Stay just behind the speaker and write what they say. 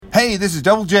Hey, this is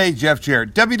Double J, Jeff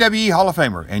Jarrett, WWE Hall of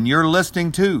Famer, and you're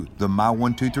listening to the My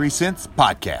 123 Cents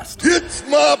podcast. It's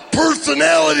my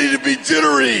personality to be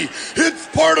jittery. It's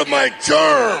part of my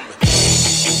charm.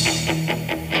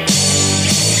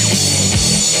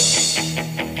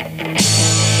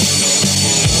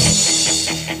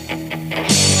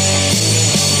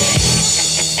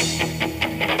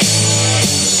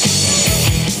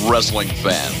 Wrestling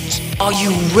fans, are you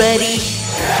ready?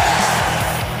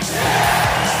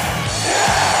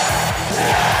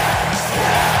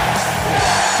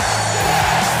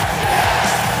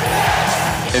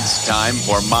 It's time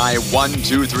for My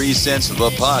 123 Cents, the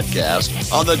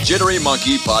podcast on the Jittery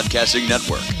Monkey Podcasting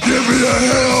Network. Give me a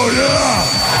hell yeah!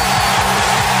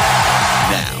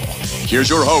 Now, here's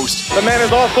your host. The man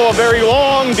is also a very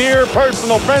long, dear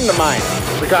personal friend of mine.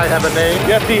 Does the guy have a name?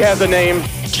 Yes, he has a name.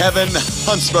 Kevin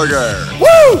Huntsberger.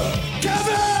 Woo!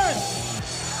 Kevin!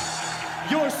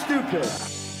 You're stupid.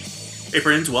 Hey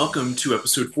friends, welcome to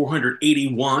episode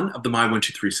 481 of the My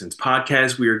 123 Cents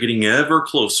podcast. We are getting ever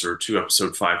closer to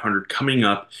episode 500 coming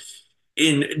up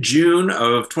in June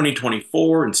of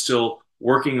 2024 and still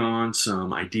working on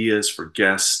some ideas for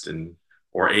guests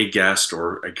or a guest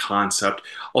or a concept.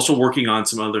 Also working on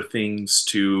some other things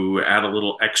to add a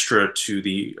little extra to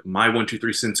the My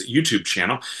 123 Cents YouTube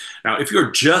channel. Now, if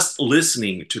you're just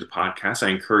listening to the podcast, I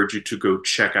encourage you to go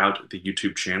check out the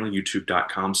YouTube channel,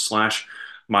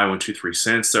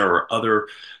 youtube.com/My123Cents. There are other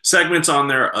segments on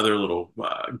there, other little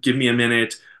give me a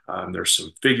minute. There's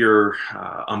some figure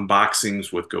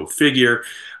unboxings with Go Figure,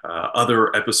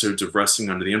 other episodes of Wrestling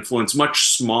Under the Influence,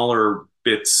 much smaller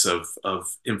bits of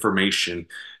information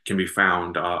can be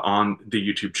found on the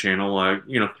YouTube channel,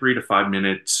 3 to 5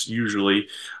 minutes usually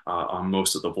on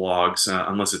most of the vlogs,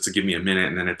 unless it's a give me a minute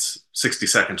and then it's 60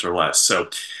 seconds or less. So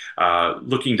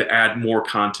looking to add more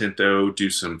content though, do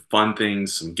some fun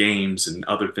things, some games and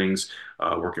other things,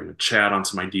 working with Chad on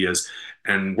some ideas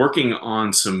and working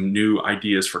on some new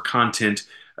ideas for content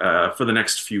for the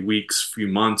next few weeks, few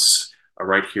months,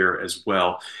 right here as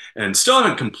well. And still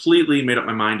haven't completely made up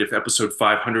my mind if episode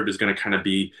 500 is going to kind of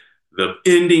be the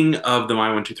ending of the My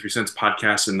 123 Cents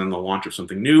podcast and then the launch of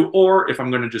something new, or if I'm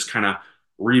going to just kind of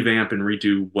revamp and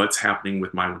redo what's happening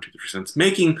with My 123 Cents,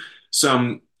 making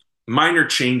some minor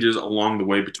changes along the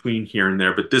way between here and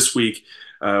there. But this week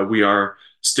we are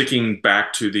going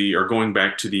back to the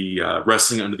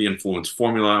Wrestling Under the Influence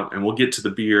formula, and we'll get to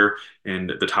the beer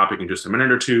and the topic in just a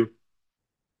minute or two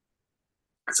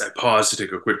as I pause to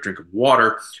take a quick drink of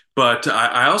water. But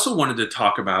I also wanted to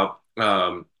talk about,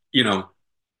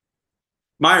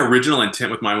 my original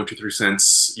intent with My 123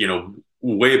 Cents,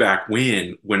 way back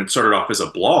when it started off as a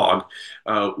blog,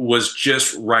 was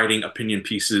just writing opinion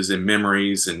pieces and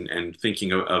memories and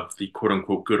thinking of the quote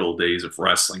unquote good old days of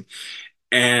wrestling.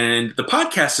 And the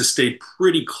podcast has stayed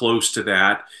pretty close to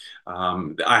that.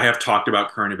 I have talked about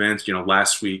current events.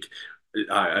 Last week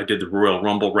I did the Royal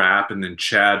Rumble wrap, and then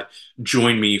Chad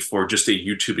joined me for just a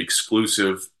YouTube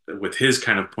exclusive with his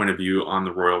kind of point of view on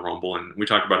the Royal Rumble. And we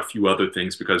talked about a few other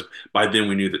things because by then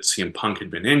we knew that CM Punk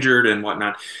had been injured and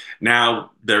whatnot.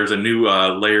 Now there's a new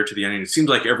layer to the onion. It seems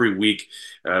like every week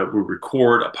we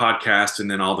record a podcast and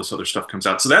then all this other stuff comes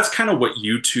out. So that's kind of what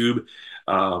YouTube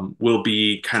will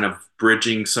be kind of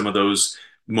bridging some of those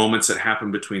moments that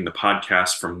happen between the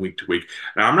podcast from week to week.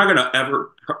 Now, I'm not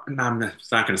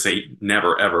going to say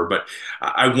never ever, but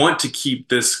I want to keep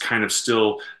this kind of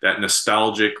still that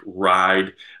nostalgic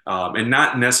ride and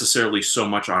not necessarily so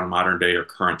much on modern day or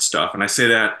current stuff. And I say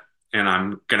that, and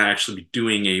I'm going to actually be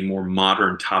doing a more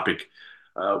modern topic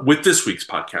with this week's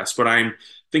podcast, but I'm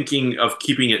thinking of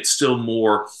keeping it still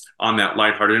more on that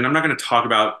lighthearted. And I'm not going to talk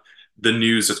about the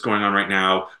news that's going on right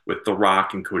now with The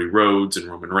Rock and Cody Rhodes and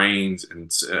Roman Reigns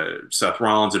and Seth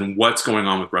Rollins and what's going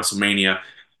on with WrestleMania,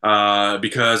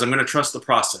 because I'm going to trust the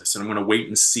process and I'm going to wait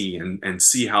and see and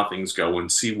see how things go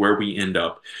and see where we end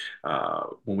up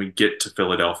when we get to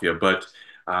Philadelphia. But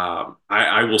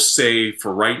I will say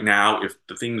for right now, if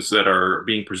the things that are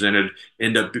being presented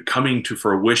end up coming to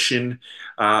fruition,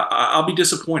 I'll be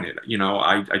disappointed.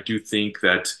 I do think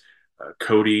that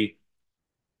Cody,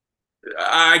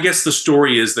 I guess the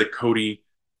story is that Cody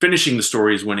finishing the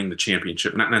story is winning the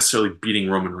championship, not necessarily beating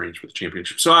Roman Reigns for the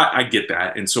championship. So I get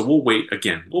that. And so we'll wait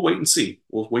and see.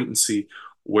 We'll wait and see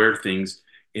where things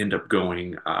end up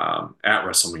going at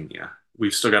WrestleMania.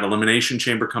 We've still got Elimination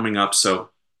Chamber coming up. So I'm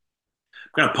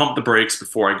going to pump the brakes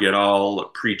before I get all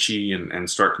preachy and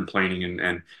start complaining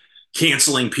and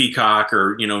canceling Peacock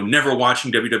or, never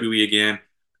watching WWE again.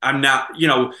 I'm not,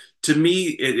 to me,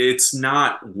 it's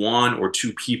not one or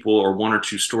two people or one or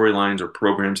two storylines or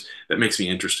programs that makes me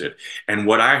interested. And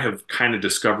what I have kind of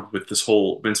discovered with this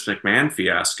whole Vince McMahon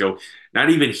fiasco, not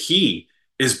even he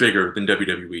is bigger than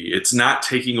WWE. It's not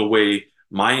taking away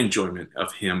my enjoyment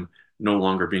of him no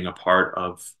longer being a part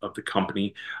of the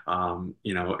company.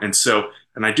 And so,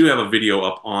 and I do have a video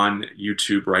up on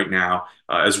YouTube right now,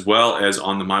 as well as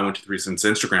on the My One Two Three Cents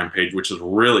Instagram page, which has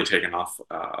really taken off,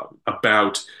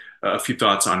 about a few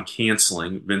thoughts on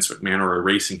canceling Vince McMahon or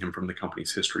erasing him from the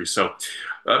company's history. So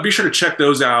be sure to check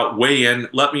those out, weigh in,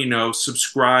 let me know,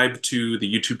 subscribe to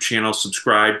the YouTube channel,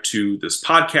 subscribe to this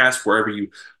podcast, wherever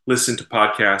you listen to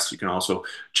podcasts. You can also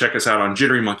check us out on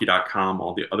jitterymonkey.com,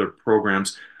 all the other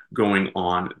programs going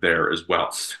on there as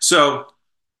well. So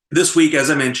this week, as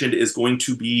I mentioned, is going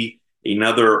to be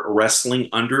another Wrestling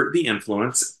Under the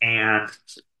Influence. And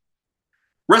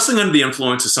Wrestling Under the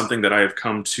Influence is something that I have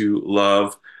come to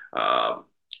love.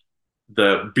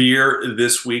 The beer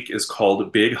this week is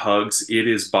called Big Hugs. It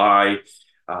is by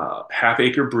Half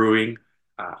Acre Brewing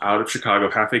out of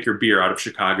Chicago, Half Acre Beer out of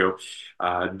Chicago.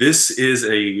 This is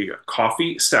a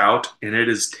coffee stout, and it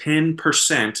is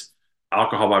 10%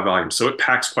 alcohol by volume. So it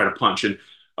packs quite a punch. And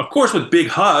of course, with Big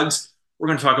Hugs, we're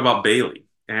going to talk about Bayley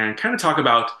and kind of talk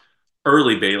about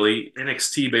early Bayley,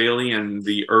 NXT Bayley, and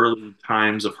the early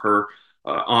times of her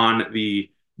on the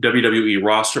WWE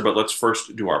roster. But let's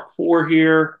first do our pour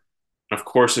here. Of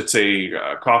course, it's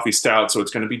a coffee stout, so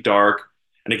it's going to be dark.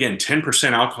 And again,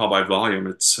 10% alcohol by volume.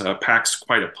 It's packs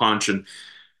quite a punch. And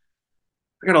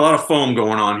I got a lot of foam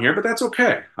going on here, but that's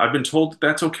okay. I've been told that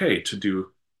that's okay to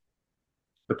do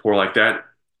the pour like that.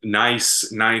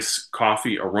 Nice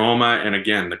coffee aroma. And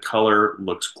again, the color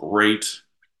looks great.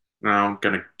 Now I'm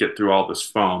going to get through all this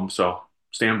foam, so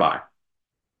stand by.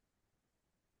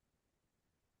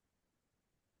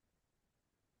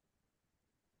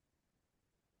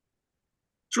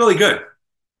 It's really good.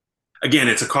 Again,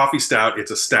 it's a coffee stout.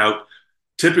 It's a stout.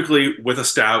 Typically, with a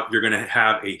stout, you're going to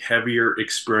have a heavier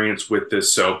experience with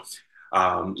this. So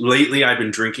lately, I've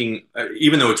been drinking,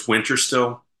 even though it's winter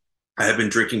still, I have been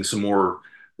drinking some more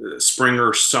spring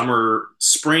or summer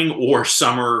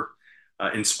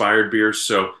inspired beers.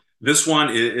 So this one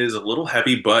is a little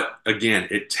heavy, but again,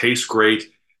 it tastes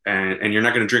great. And you're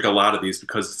not going to drink a lot of these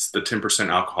because it's the 10%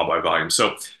 alcohol by volume.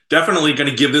 So definitely going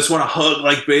to give this one a hug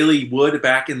like Bayley would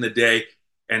back in the day.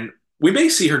 And we may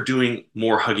see her doing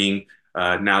more hugging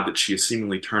now that she is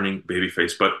seemingly turning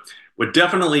babyface, but would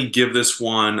definitely give this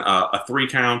one a 3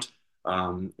 count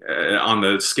on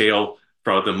the scale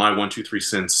for the My One Two Three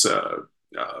Cents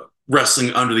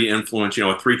Wrestling Under the Influence.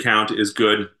 A 3 count is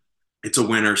good. It's a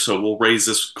winner, so we'll raise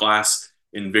this glass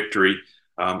in victory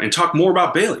and talk more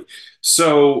about Bayley.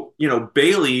 So,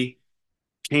 Bayley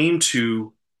came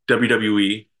to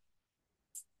WWE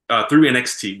through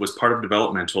NXT, was part of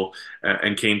developmental,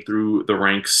 and came through the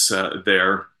ranks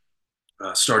there,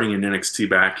 starting in NXT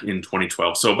back in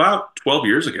 2012. So about 12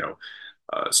 years ago,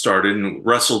 started and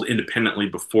wrestled independently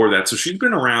before that. So she's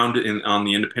been around on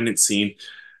the independent scene,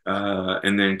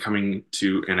 and then coming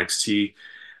to NXT.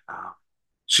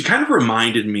 She kind of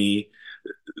reminded me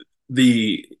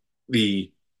the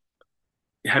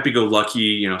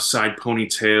happy-go-lucky, side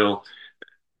ponytail.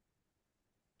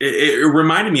 It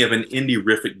reminded me of an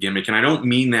indie-rific gimmick, and I don't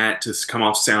mean that to come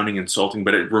off sounding insulting,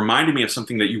 but it reminded me of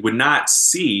something that you would not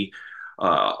see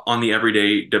on the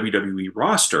everyday WWE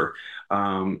roster.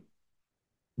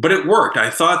 But it worked. I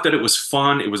thought that it was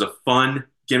fun. It was a fun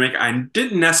gimmick. I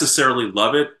didn't necessarily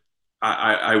love it.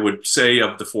 I would say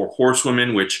of the Four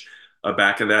Horsewomen, which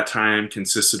back at that time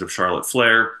consisted of Charlotte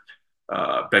Flair,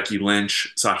 Becky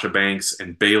Lynch, Sasha Banks,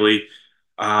 and Bayley.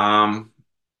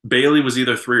 Bayley was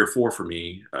either 3 or 4 for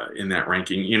me in that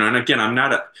ranking. And again, I'm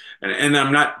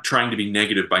not trying to be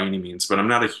negative by any means, but I'm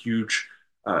not a huge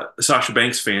Sasha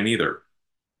Banks fan either.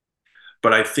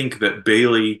 But I think that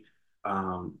Bayley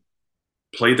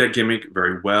played that gimmick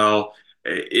very well.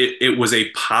 It was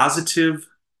a positive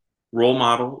role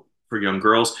model for young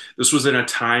girls. This was in a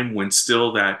time when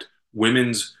still that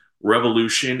women's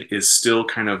revolution is still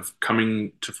kind of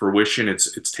coming to fruition.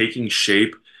 It's taking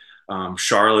shape.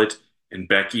 Charlotte and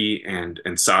Becky and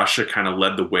Sasha kind of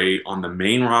led the way on the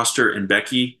main roster, and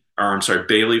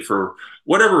Bayley, for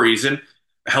whatever reason,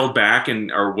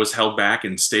 was held back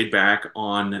and stayed back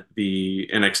on the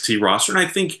NXT roster. And I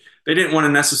think they didn't want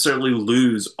to necessarily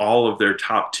lose all of their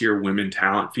top tier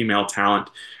female talent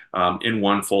in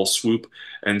one full swoop.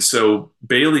 And so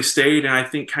Bayley stayed, and I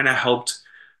think kind of helped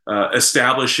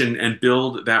establish and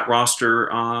build that roster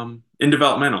in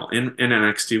developmental in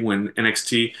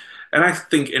NXT. And I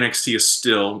think NXT is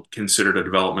still considered a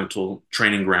developmental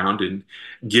training ground and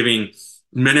giving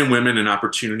men and women an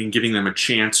opportunity and giving them a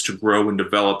chance to grow and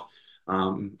develop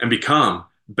and become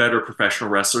better professional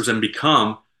wrestlers and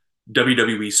become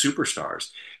WWE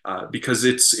superstars. Because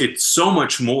it's so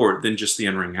much more than just the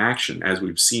in-ring action, as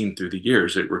we've seen through the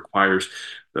years. It requires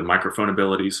the microphone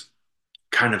abilities,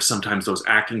 kind of sometimes those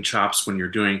acting chops when you're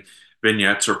doing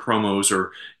vignettes or promos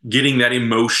or getting that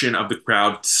emotion of the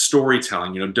crowd,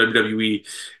 storytelling. WWE,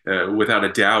 without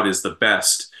a doubt, is the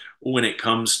best when it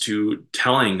comes to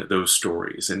telling those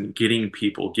stories and getting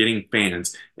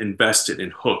fans invested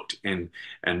and hooked and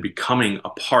becoming a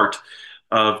part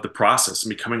of the process and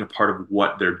becoming a part of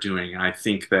what they're doing. And I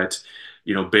think that,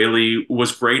 Bayley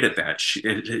was great at that.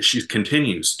 She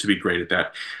continues to be great at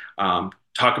that.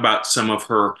 Talk about some of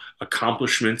her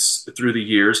accomplishments through the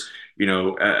years.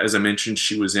 As I mentioned,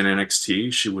 she was in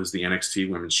NXT. She was the NXT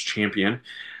Women's Champion.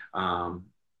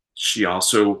 She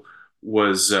also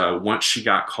was, once she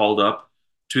got called up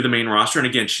to the main roster, and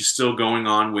again, she's still going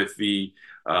on with the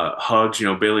hugs.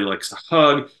 Bayley likes to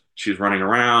hug. She's running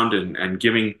around and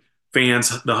giving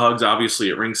fans the hugs, obviously,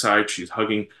 at ringside. She's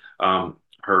hugging.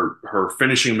 Her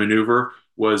finishing maneuver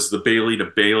was the Bayley to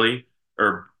Bayley,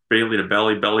 or Bayley to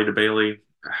belly, belly to Bayley.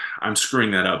 I'm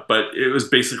screwing that up, but it was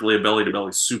basically a belly to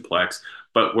belly suplex,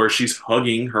 but where she's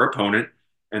hugging her opponent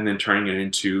and then turning it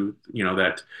into,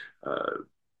 that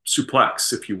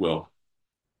suplex, if you will,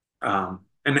 and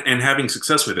having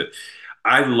success with it.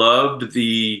 I loved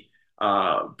the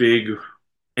big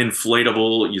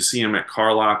inflatable. You see them at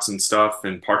car lots and stuff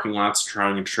and parking lots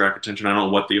trying to attract attention. I don't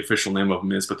know what the official name of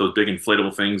them is, but those big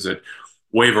inflatable things that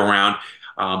wave around.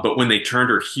 But when they turned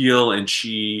her heel and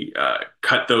she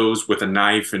cut those with a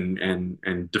knife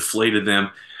and deflated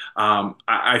them,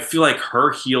 I feel like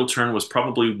her heel turn was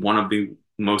probably one of the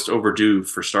most overdue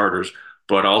for starters,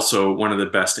 but also one of the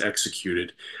best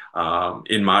executed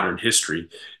in modern history,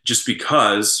 just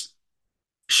because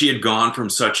she had gone from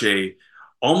such a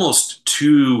almost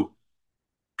too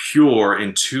pure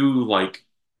and too like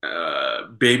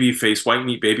baby face, white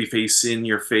meat baby face, in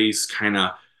your face, kind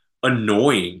of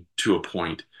annoying to a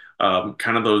point.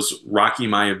 Kind of those Rocky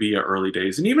Maivia early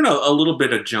days, and even a little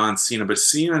bit of John Cena, but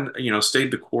Cena,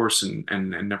 stayed the course and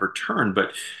never turned.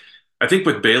 But I think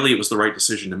with Bayley, it was the right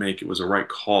decision to make. It was a right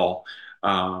call.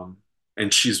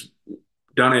 And she's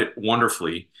done it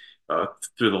wonderfully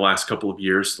through the last couple of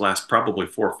years, last probably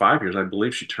 4 or 5 years. I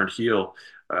believe she turned heel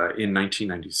in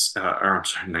 1990, or I'm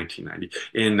sorry, 1990,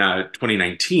 in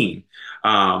 2019.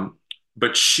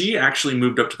 But she actually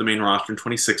moved up to the main roster in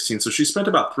 2016. So she spent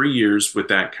about 3 years with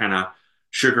that kind of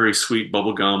sugary sweet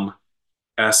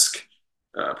bubblegum-esque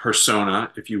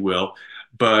persona, if you will.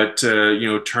 But,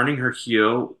 turning her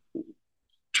heel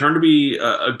turned to be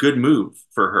a good move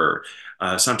for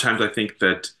her. Sometimes I think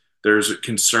that there's a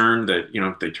concern that,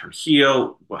 if they turn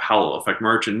heel, how will it affect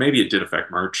merch? And maybe it did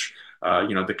affect merch,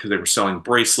 because they were selling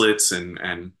bracelets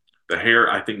and the hair,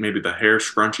 I think maybe the hair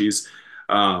scrunchies.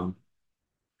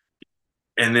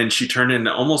 And then she turned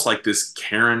into almost like this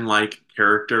Karen-like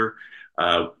character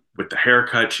with the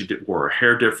haircut. Wore her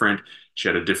hair different. She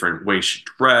had a different way she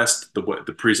dressed,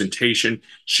 the presentation.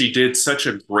 She did such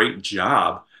a great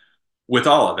job with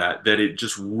all of that it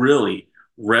just really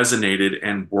resonated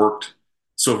and worked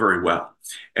so very well.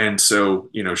 And so,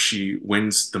 she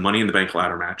wins the Money in the Bank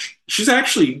ladder match. She's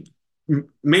actually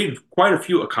made quite a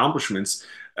few accomplishments,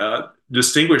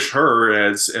 distinguish her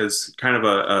as kind of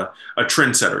a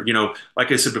trendsetter.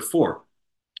 Like I said before,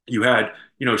 you had,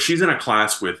 she's in a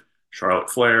class with Charlotte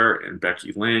Flair and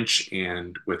Becky Lynch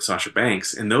and with Sasha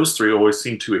Banks, and those three always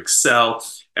seem to excel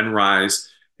and rise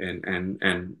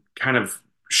and kind of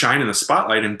shine in the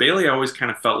spotlight. And Bayley always kind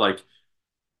of felt like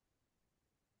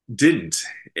didn't.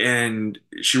 And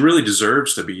she really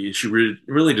deserves to be. She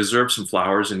really deserves some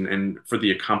flowers and for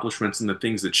the accomplishments and the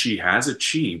things that she has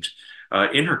achieved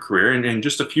in her career in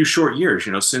just a few short years,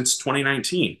 since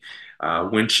 2019,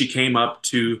 when she came up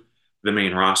to the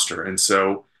main roster. And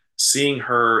so seeing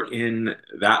her in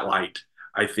that light,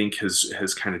 I think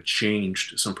has kind of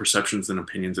changed some perceptions and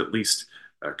opinions, at least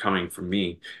coming from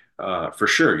me, for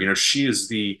sure. She is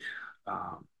the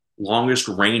longest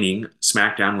reigning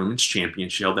SmackDown Women's Champion.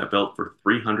 She held that belt for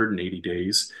 380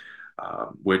 days,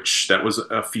 which that was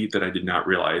a feat that I did not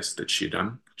realize that she had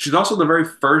done. She's also the very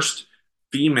first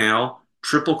female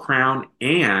Triple Crown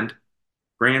and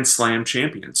Grand Slam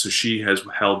champion. So she has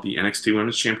held the NXT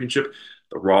Women's Championship,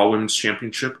 the Raw Women's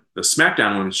Championship, the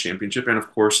SmackDown Women's Championship, and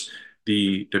of course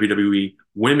the WWE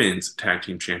Women's Tag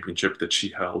Team Championship that she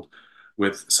held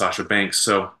with Sasha Banks.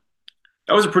 So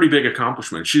that was a pretty big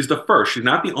accomplishment. She's the first. She's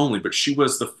not the only, but she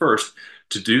was the first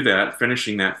to do that,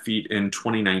 finishing that feat in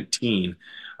 2019.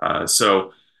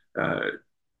 So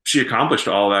she accomplished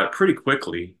all that pretty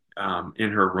quickly.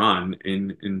 in her run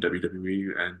in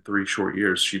WWE. And 3 short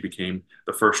years, she became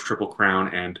the first Triple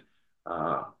Crown and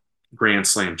uh, Grand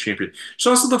Slam champion. She's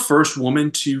also the first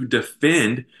woman to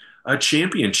defend a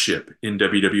championship in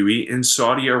WWE in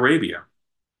Saudi Arabia.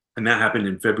 And that happened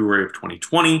in February of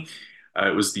 2020.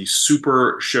 It was the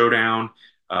Super Showdown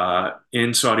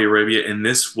in Saudi Arabia. And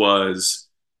this was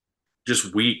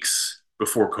just weeks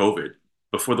before COVID,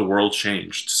 before the world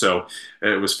changed. So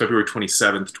it was February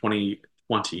 27th,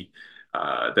 2020,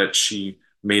 that she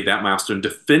made that milestone,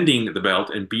 defending the belt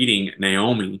and beating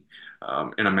Naomi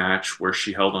in a match where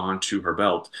she held on to her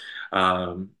belt.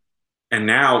 Um, and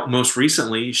now, most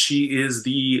recently, she is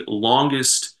the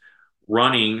longest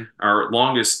running or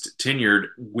longest tenured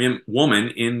woman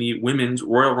in the women's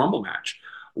Royal Rumble match.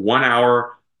 1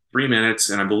 hour, 3 minutes,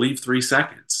 and I believe 3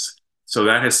 seconds. So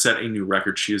that has set a new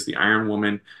record. She is the Iron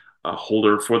Woman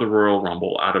holder for the Royal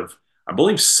Rumble out of, I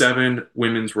believe, 7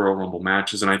 women's Royal Rumble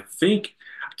matches. And I think,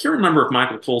 I can't remember if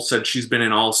Michael Cole said she's been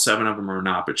in all 7 of them or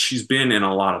not, but she's been in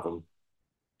a lot of them.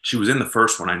 She was in the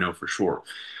first one, I know for sure.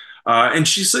 And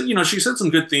she said, she said some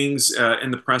good things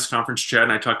in the press conference, Chad,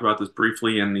 and I talked about this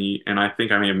briefly and I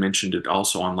think I may have mentioned it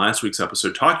also on last week's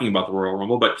episode talking about the Royal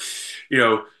Rumble, but you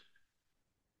know,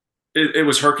 it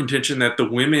was her contention that the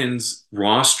women's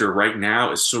roster right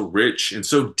now is so rich and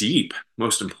so deep,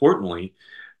 most importantly,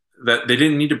 that they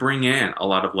didn't need to bring in a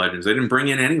lot of legends. They didn't bring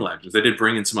in any legends. They did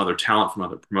bring in some other talent from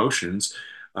other promotions,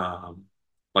 um,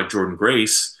 like Jordan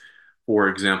Grace, for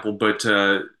example, but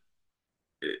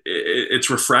it's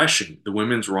refreshing. The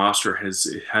women's roster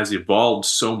has evolved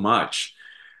so much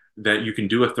that you can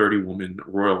do a 30-woman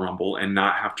Royal Rumble and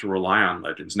not have to rely on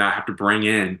legends, not have to bring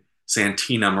in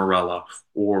Santina Marella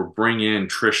or bring in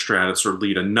Trish Stratus or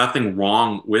Lita. Nothing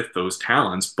wrong with those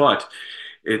talents, but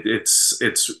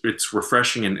it's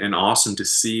refreshing and awesome to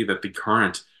see that the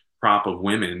current crop of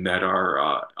women that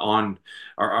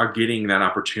are getting that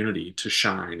opportunity to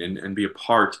shine and be a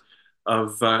part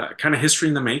of kind of history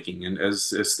in the making. And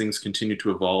as things continue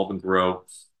to evolve and grow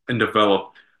and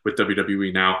develop with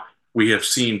WWE now, we have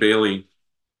seen Bayley,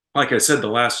 like I said, the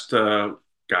last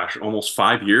almost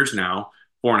 5 years now,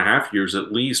 4.5 years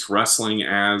at least, wrestling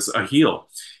as a heel.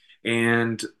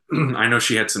 And I know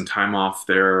she had some time off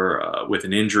there with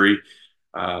an injury.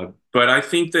 But I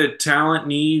think that talent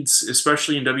needs,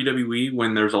 especially in WWE,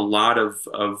 when there's a lot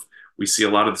of we see a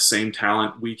lot of the same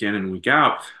talent week in and week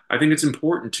out. I think it's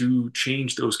important to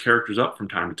change those characters up from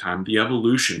time to time. The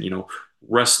evolution,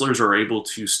 wrestlers are able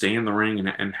to stay in the ring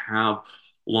and have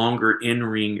longer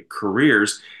in-ring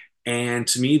careers. And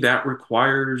to me, that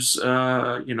requires,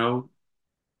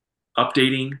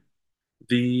 updating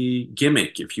the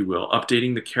gimmick, if you will,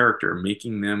 updating the character,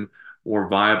 making them more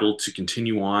viable to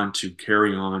continue on, to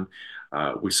carry on.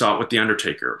 We saw it with The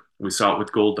Undertaker. We saw it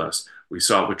with Goldust. We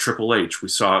saw it with Triple H. We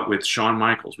saw it with Shawn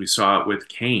Michaels. We saw it with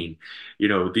Kane.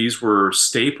 These were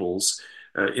staples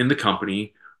in the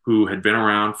company who had been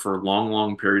around for long,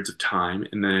 long periods of time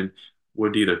and then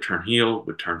would either turn heel,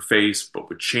 would turn face, but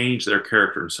would change their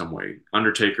character in some way.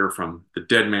 Undertaker from the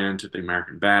Dead Man to the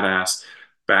American Badass,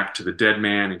 back to the Dead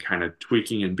Man and kind of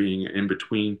tweaking and being in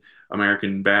between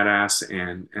American Badass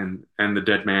and the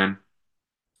Dead Man.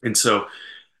 And so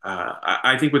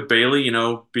I think with Bayley,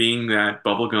 being that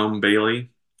bubblegum Bayley,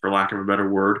 for lack of a better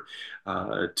word,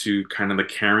 to kind of the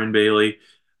Karen Bayley,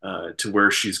 to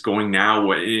where she's going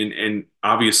now, and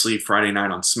obviously Friday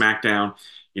night on SmackDown,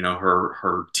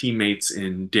 her teammates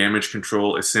in Damage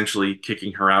Control essentially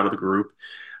kicking her out of the group.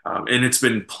 And it's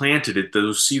been planted.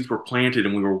 Those seeds were planted,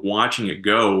 and we were watching it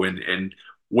go and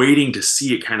waiting to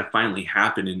see it kind of finally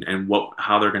happen and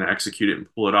how they're going to execute it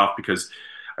and pull it off. Because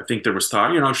I think there was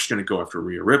thought, she's going to go after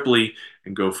Rhea Ripley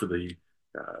and go for the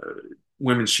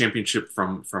women's championship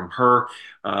from her,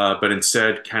 but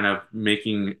instead kind of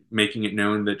making it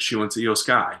known that she wants Io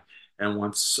Sky and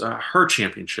wants her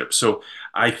championship. So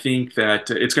I think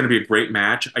that it's going to be a great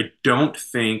match. I don't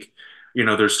think.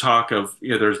 There's talk of,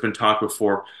 there's been talk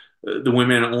before the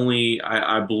women only,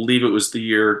 I believe it was the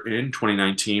year in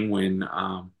 2019 when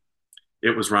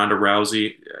it was Ronda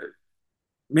Rousey.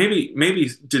 Maybe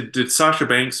did Sasha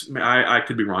Banks, I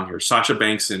could be wrong here, Sasha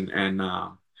Banks and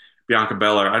Bianca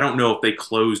Belair. I don't know if they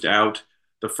closed out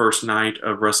the first night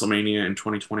of WrestleMania in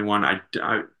 2021.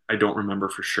 I don't remember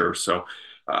for sure. So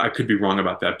I could be wrong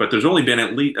about that, but there's only been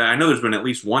I know there's been at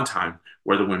least one time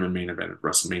where the women main event at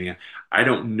WrestleMania. I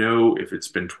don't know if it's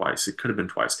been twice. It could have been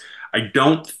twice. I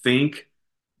don't think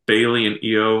Bayley and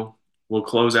Io will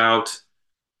close out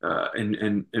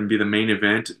and be the main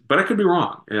event, but I could be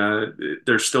wrong.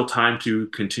 There's still time to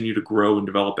continue to grow and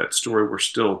develop that story. We're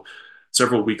still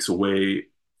several weeks away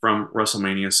from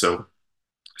WrestleMania, so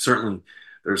certainly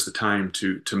there's the time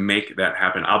to make that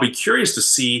happen. I'll be curious to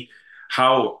see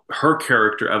how her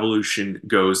character evolution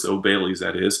goes, though Bayley's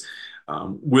that is.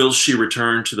 Will she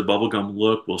return to the bubblegum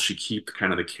look? Will she keep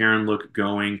kind of the Karen look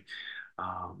going?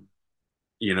 Um,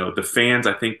 the fans,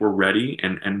 I think, were ready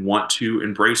and want to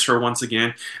embrace her once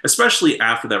again, especially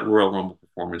after that Royal Rumble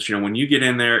performance. When you get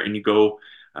in there and you go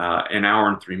an hour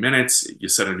and 3 minutes, you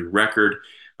set a new record,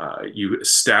 you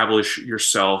establish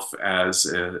yourself as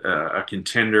a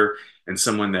contender and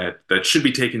someone that should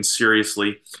be taken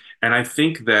seriously. And I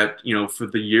think that, for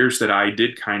the years that I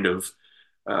did kind of,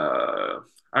 I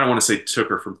don't want to say took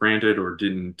her for granted or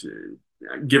didn't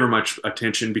give her much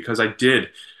attention, because I did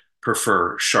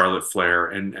prefer Charlotte Flair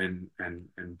and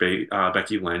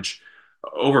Becky Lynch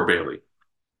over Bayley.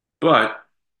 But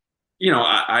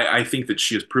I think that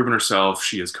she has proven herself.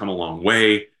 She has come a long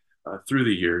way through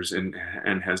the years and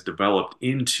has developed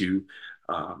into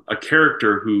a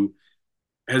character who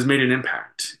has made an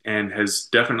impact and has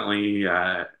definitely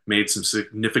made some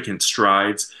significant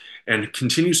strides and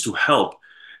continues to help.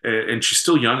 And she's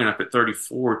still young enough at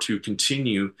 34 to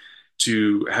continue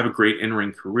to have a great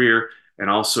in-ring career and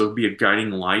also be a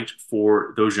guiding light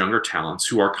for those younger talents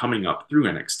who are coming up through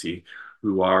NXT,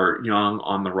 who are young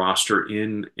on the roster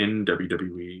in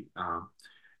WWE,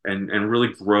 and really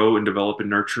grow and develop and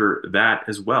nurture that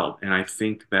as well. And I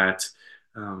think that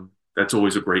that's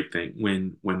always a great thing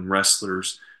when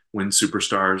wrestlers, when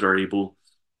superstars are able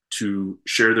to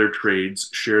share their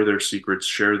trades, share their secrets,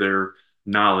 share their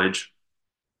knowledge,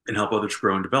 and help others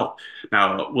grow and develop.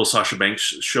 Now, will Sasha Banks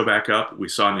show back up? We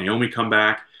saw Naomi come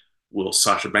back. Will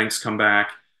Sasha Banks come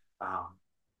back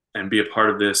and be a part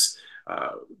of this?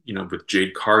 With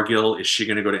Jade Cargill, is she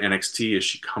going to go to NXT? Is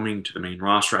she coming to the main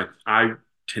roster? I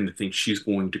tend to think she's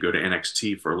going to go to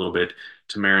NXT for a little bit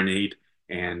to marinate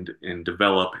and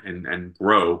develop and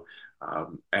grow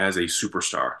as a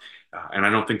superstar. And I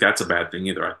don't think that's a bad thing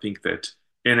either. I think that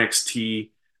NXT,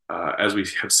 as we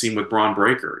have seen with Braun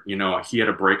Breaker, he had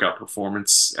a breakout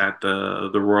performance at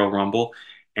the Royal Rumble,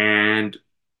 and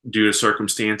due to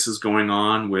circumstances going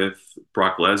on with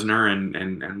Brock Lesnar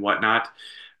and whatnot,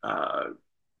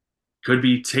 could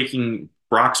be taking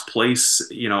Brock's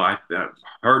place. I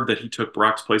heard that he took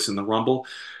Brock's place in the Rumble.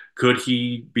 Could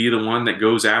he be the one that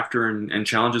goes after and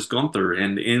challenges Gunther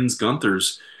and ends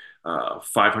Gunther's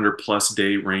 500 plus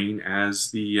day reign as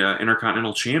the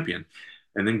Intercontinental Champion?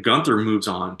 And then Gunther moves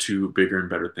on to bigger and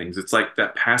better things. It's like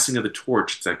that passing of the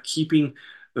torch. It's like keeping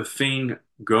the thing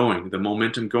going, the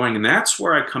momentum going. And that's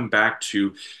where I come back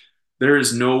to, there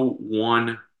is no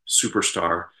one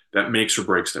superstar that makes or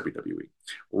breaks WWE.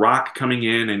 Rock coming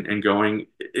in and going,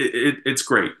 it's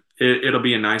great. It'll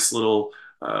be a nice little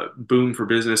boom for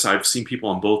business. I've seen people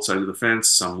on both sides of the fence.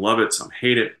 Some love it, some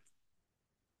hate it.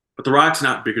 But The Rock's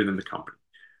not bigger than the company.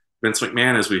 Vince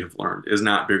McMahon, as we have learned, is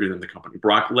not bigger than the company.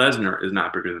 Brock Lesnar is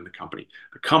not bigger than the company.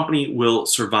 The company will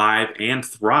survive and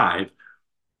thrive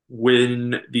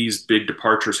when these big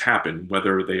departures happen,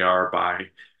 whether they are by,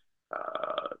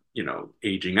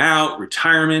 aging out,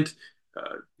 retirement,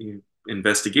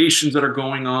 investigations that are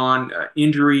going on,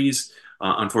 injuries,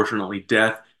 unfortunately,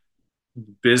 death.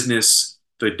 Business,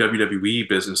 the WWE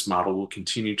business model will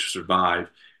continue to survive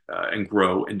and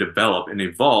grow and develop and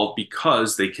evolve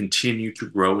because they continue to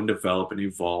grow and develop and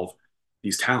evolve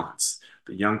these talents.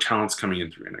 The young talents coming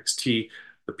in through NXT,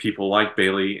 the people like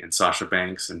Bayley and Sasha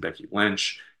Banks and Becky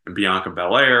Lynch and Bianca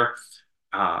Belair,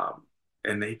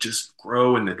 and they just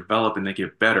grow and they develop and they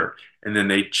get better. And then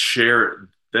they share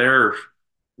their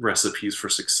recipes for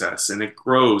success, and it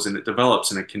grows and it develops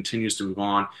and it continues to move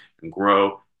on and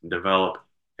grow and develop.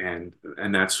 And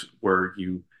that's where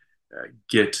you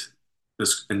get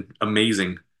this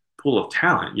amazing pool of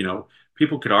talent.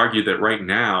 People could argue that right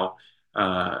now,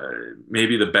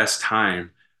 maybe the best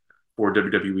time for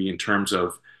WWE in terms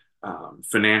of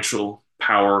financial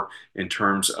power, in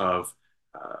terms of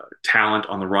talent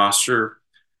on the roster,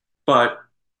 but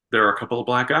there are a couple of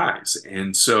black eyes.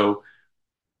 And so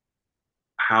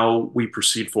how we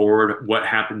proceed forward, what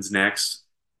happens next,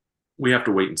 we have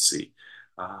to wait and see.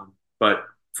 But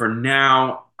for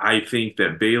now, I think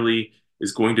that Bayley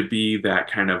is going to be that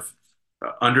kind of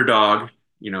underdog.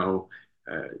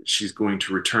 She's going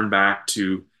to return back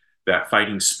to that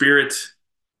fighting spirit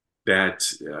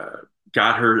that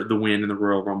got her the win in the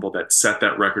Royal Rumble, that set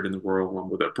that record in the Royal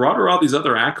Rumble, that brought her all these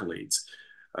other accolades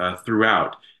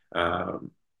throughout. I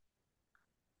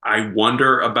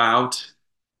wonder about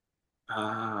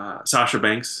Sasha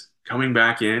Banks coming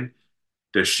back in.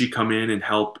 Does she come in and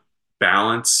help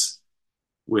balance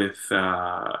with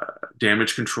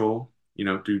Damage Control?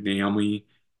 Do Naomi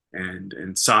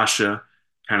and Sasha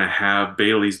kind of have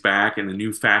Bayley's back and a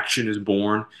new faction is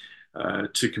born?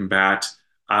 to combat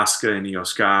Asuka and Io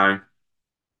Sky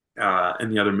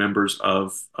and the other members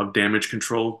of Damage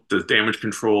Control. Does Damage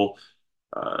Control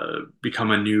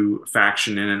become a new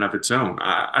faction in and of its own?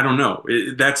 I don't know.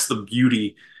 That's the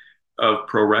beauty of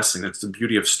pro wrestling. That's the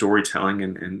beauty of storytelling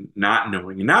and not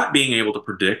knowing and not being able to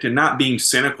predict and not being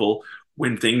cynical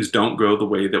when things don't go the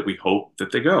way that we hope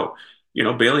that they go.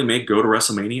 Bayley may go to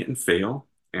WrestleMania and fail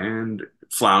and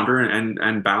flounder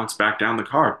and bounce back down the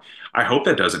card. I hope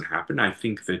that doesn't happen. I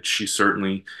think that she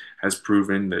certainly has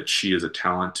proven that she is a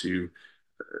talent to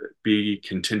be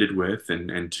contended with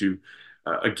and to,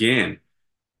 again,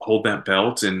 hold that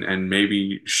belt and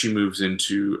maybe she moves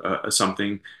into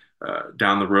something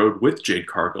down the road with Jade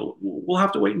Cargill. We'll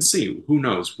have to wait and see. Who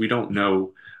knows? We don't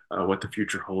know what the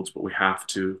future holds, but we have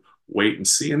to wait and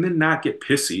see and then not get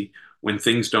pissy when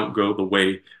things don't go the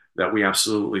way that we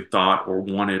absolutely thought or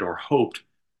wanted or hoped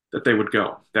that they would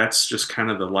go. That's just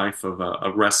kind of the life of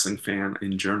a wrestling fan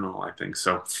in general, I think.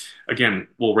 So again,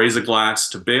 we'll raise a glass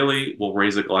to Bayley. We'll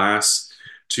raise a glass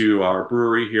to our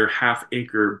brewery here, Half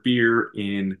Acre Beer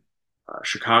in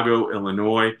Chicago,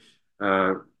 Illinois.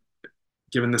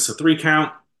 Giving this a 3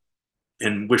 count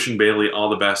and wishing Bayley all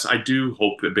the best. I do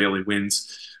hope that Bayley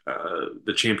wins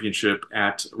the championship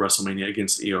at WrestleMania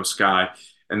against Io Sky.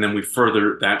 And then we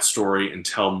further that story and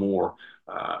tell more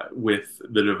with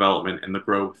the development and the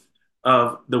growth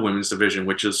of the women's division,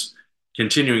 which is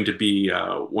continuing to be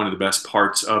one of the best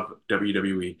parts of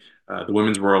WWE. The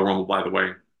Women's Royal Rumble, by the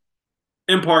way,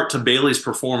 in part to Bayley's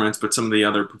performance, but some of the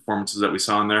other performances that we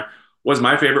saw in there was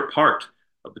my favorite part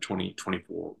of the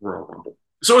 2024 Royal Rumble.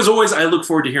 So as always, I look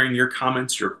forward to hearing your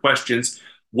comments, your questions.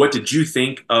 What did you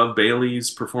think of Bayley's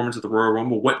performance at the Royal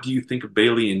Rumble? What do you think of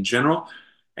Bayley in general?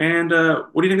 And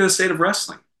what do you think of the state of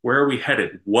wrestling? Where are we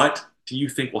headed? What do you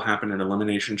think will happen at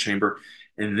Elimination Chamber?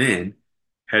 And then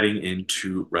heading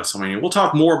into WrestleMania. We'll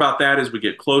talk more about that as we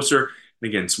get closer. And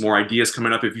again, some more ideas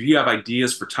coming up. If you have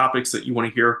ideas for topics that you want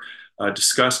to hear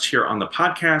discussed here on the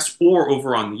podcast or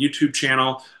over on the YouTube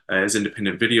channel as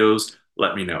independent videos,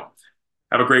 let me know.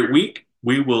 Have a great week.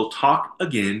 We will talk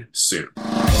again soon.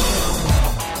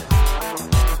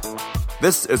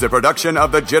 This is a production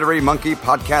of the Jittery Monkey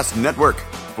Podcast Network.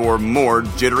 For more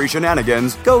jittery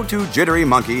shenanigans, go to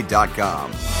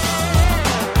jitterymonkey.com.